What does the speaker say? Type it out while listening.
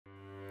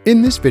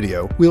In this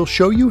video, we'll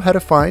show you how to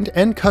find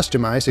and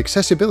customize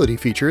accessibility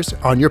features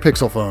on your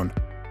Pixel phone.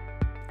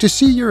 To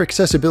see your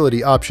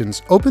accessibility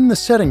options, open the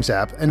Settings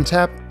app and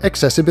tap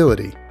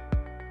Accessibility.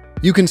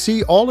 You can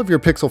see all of your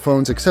Pixel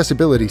phone's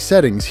accessibility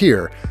settings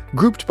here,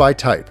 grouped by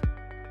type.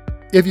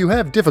 If you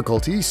have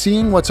difficulty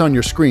seeing what's on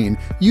your screen,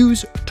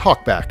 use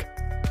Talkback.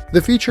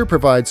 The feature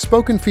provides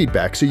spoken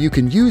feedback so you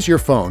can use your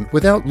phone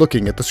without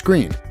looking at the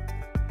screen.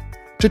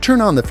 To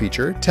turn on the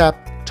feature,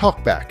 tap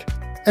Talkback,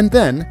 and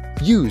then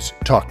use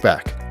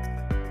Talkback.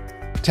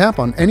 Tap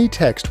on any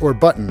text or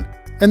button,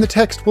 and the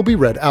text will be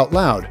read out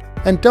loud,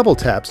 and double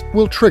taps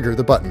will trigger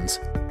the buttons.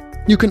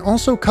 You can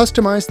also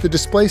customize the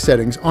display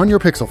settings on your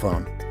Pixel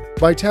phone.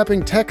 By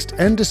tapping Text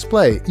and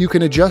Display, you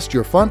can adjust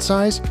your font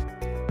size,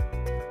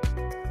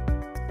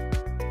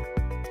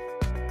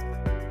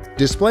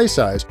 display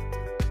size,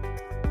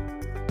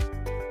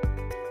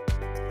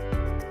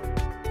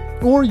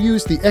 or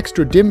use the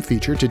extra dim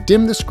feature to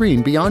dim the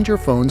screen beyond your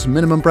phone's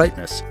minimum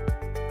brightness.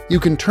 You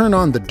can turn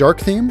on the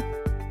dark theme,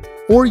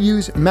 or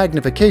use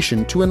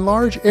magnification to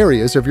enlarge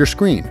areas of your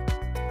screen.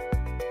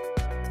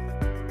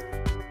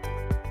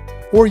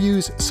 Or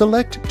use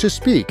Select to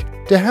Speak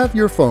to have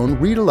your phone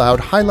read aloud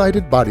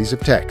highlighted bodies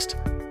of text.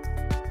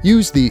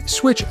 Use the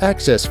Switch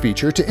Access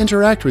feature to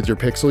interact with your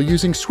Pixel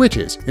using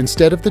switches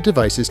instead of the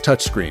device's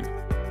touchscreen.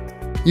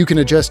 You can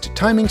adjust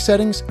timing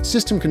settings,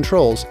 system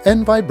controls,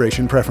 and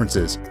vibration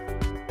preferences.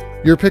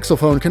 Your Pixel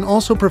phone can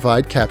also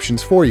provide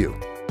captions for you.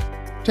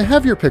 To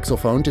have your Pixel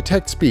phone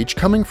detect speech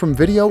coming from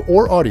video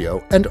or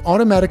audio and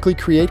automatically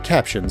create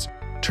captions,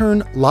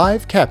 turn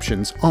Live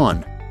Captions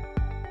on.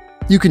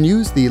 You can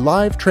use the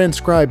Live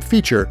Transcribe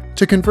feature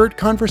to convert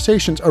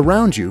conversations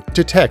around you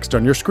to text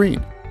on your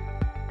screen.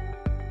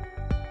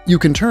 You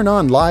can turn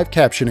on live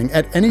captioning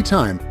at any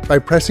time by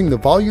pressing the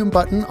volume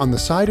button on the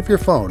side of your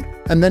phone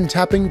and then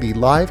tapping the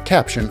Live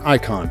Caption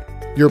icon.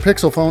 Your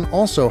Pixel phone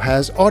also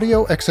has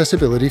audio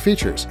accessibility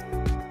features.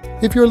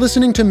 If you're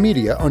listening to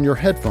media on your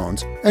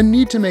headphones and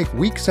need to make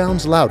weak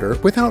sounds louder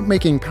without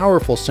making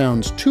powerful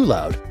sounds too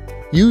loud,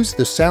 use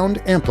the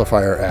Sound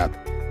Amplifier app.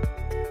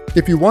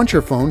 If you want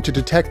your phone to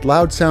detect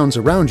loud sounds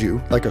around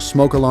you, like a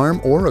smoke alarm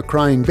or a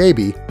crying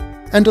baby,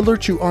 and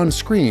alert you on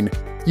screen,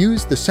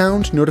 use the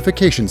Sound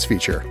Notifications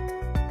feature.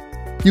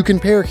 You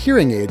can pair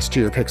hearing aids to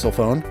your Pixel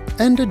phone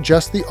and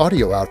adjust the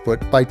audio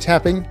output by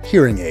tapping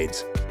Hearing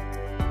Aids.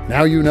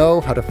 Now you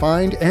know how to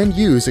find and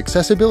use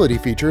accessibility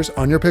features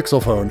on your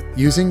Pixel phone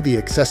using the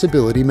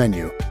Accessibility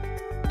menu.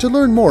 To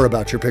learn more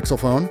about your Pixel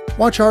phone,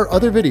 watch our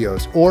other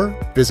videos or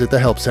visit the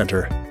Help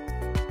Center.